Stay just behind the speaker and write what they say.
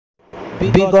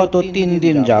বিগত ৩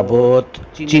 দিন যাবৎ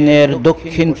চীনের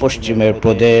দক্ষিণ পশ্চিমের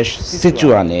প্রদেশ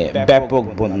সিচুয়ানে ব্যাপক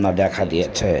বন্যা দেখা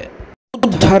দিয়েছে।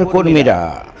 উদ্ধারকর্মীরা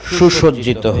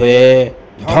সুসজ্জিত হয়ে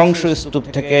ধ্বংসস্তূপ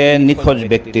থেকে নিখোঁজ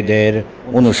ব্যক্তিদের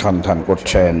অনুসন্ধান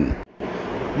করছেন।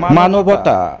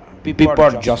 মানবতা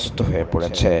বিপর্যস্ত হয়ে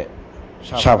পড়েছে।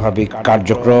 স্বাভাবিক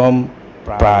কার্যক্রম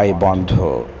প্রায় বন্ধ।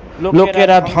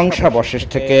 লোকেরা ধ্বংসাবশেষ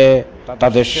থেকে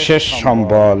তাদের শেষ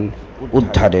সম্বল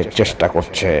উদ্ধারের চেষ্টা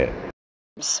করছে।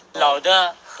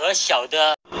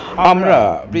 আমরা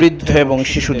বৃদ্ধ এবং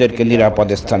শিশুদেরকে নিরাপদ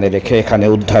স্থানে রেখে এখানে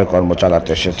উদ্ধার কর্ম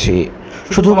চালাতে এসেছি।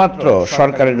 শুধুমাত্র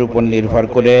সরকারের উপর নির্ভর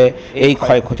করে এই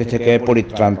ক্ষয়ক্ষতি থেকে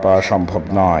পরিত্রাণ পাওয়া সম্ভব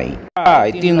নয়।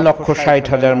 প্রায়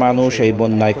 ৩,৬০,০০০ মানুষ এই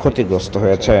বন্যায় ক্ষতিগ্রস্ত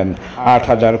হয়েছেন।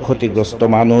 ৮,০০০ ক্ষতিগ্রস্ত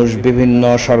মানুষ বিভিন্ন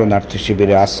শরণার্থী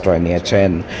শিবিরে আশ্রয়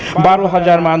নিয়েছেন।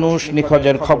 ১২,০০০ মানুষ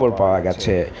নিখোঁজের খবর পাওয়া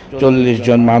গেছে। ৪০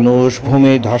 জন মানুষ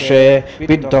ভূমি ধসে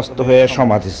বিধ্বস্ত হয়ে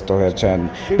সমাধিস্থ হয়েছেন।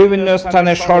 বিভিন্ন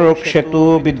স্থানে সড়ক সেতু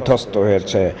বিধ্বস্ত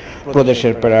হয়েছে।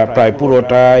 প্রদেশের প্রায়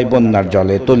পুরোটাই বন্যার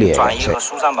জলে তলিয়ে গেছে।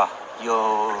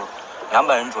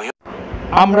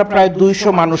 আমরা প্রায়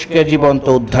 ২০০ মানুষকে জীবন্ত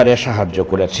উদ্ধারে সাহায্য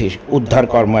করেছি। উদ্ধার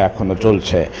কর্ম এখনো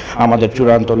চলছে। আমাদের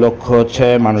চূড়ান্ত লক্ষ্য হচ্ছে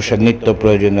মানুষের নিত্য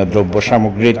প্রয়োজনীয় দ্রব্য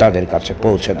সামগ্রী তাদের কাছে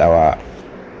পৌঁছে দেওয়া।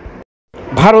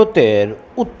 ভারতের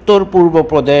উত্তর পূর্ব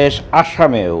প্রদেশ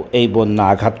আসামেও এই বন্যা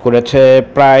আঘাত করেছে।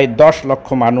 প্রায় ১০ লক্ষ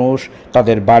মানুষ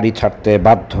তাদের বাড়ি ছাড়তে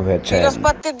বাধ্য হয়েছে।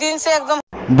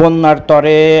 বন্যার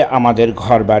তরে আমাদের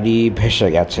ঘরবাড়ি ভেসে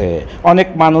গেছে। অনেক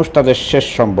মানুষ তাদের শেষ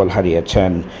সম্বল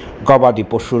হারিয়েছেন। গবাদি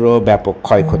পশুরও ব্যাপক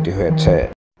ক্ষয়ক্ষতি হয়েছে।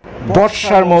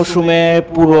 বর্ষার মৌসুমে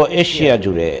পুরো এশিয়া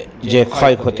জুড়ে যে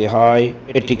ক্ষয়ক্ষতি হয়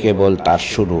এটি কেবল তার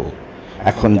শুরু।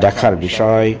 এখন দেখার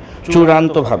বিষয়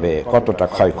চূড়ান্তভাবে কতটা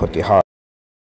ক্ষয়ক্ষতি হয়।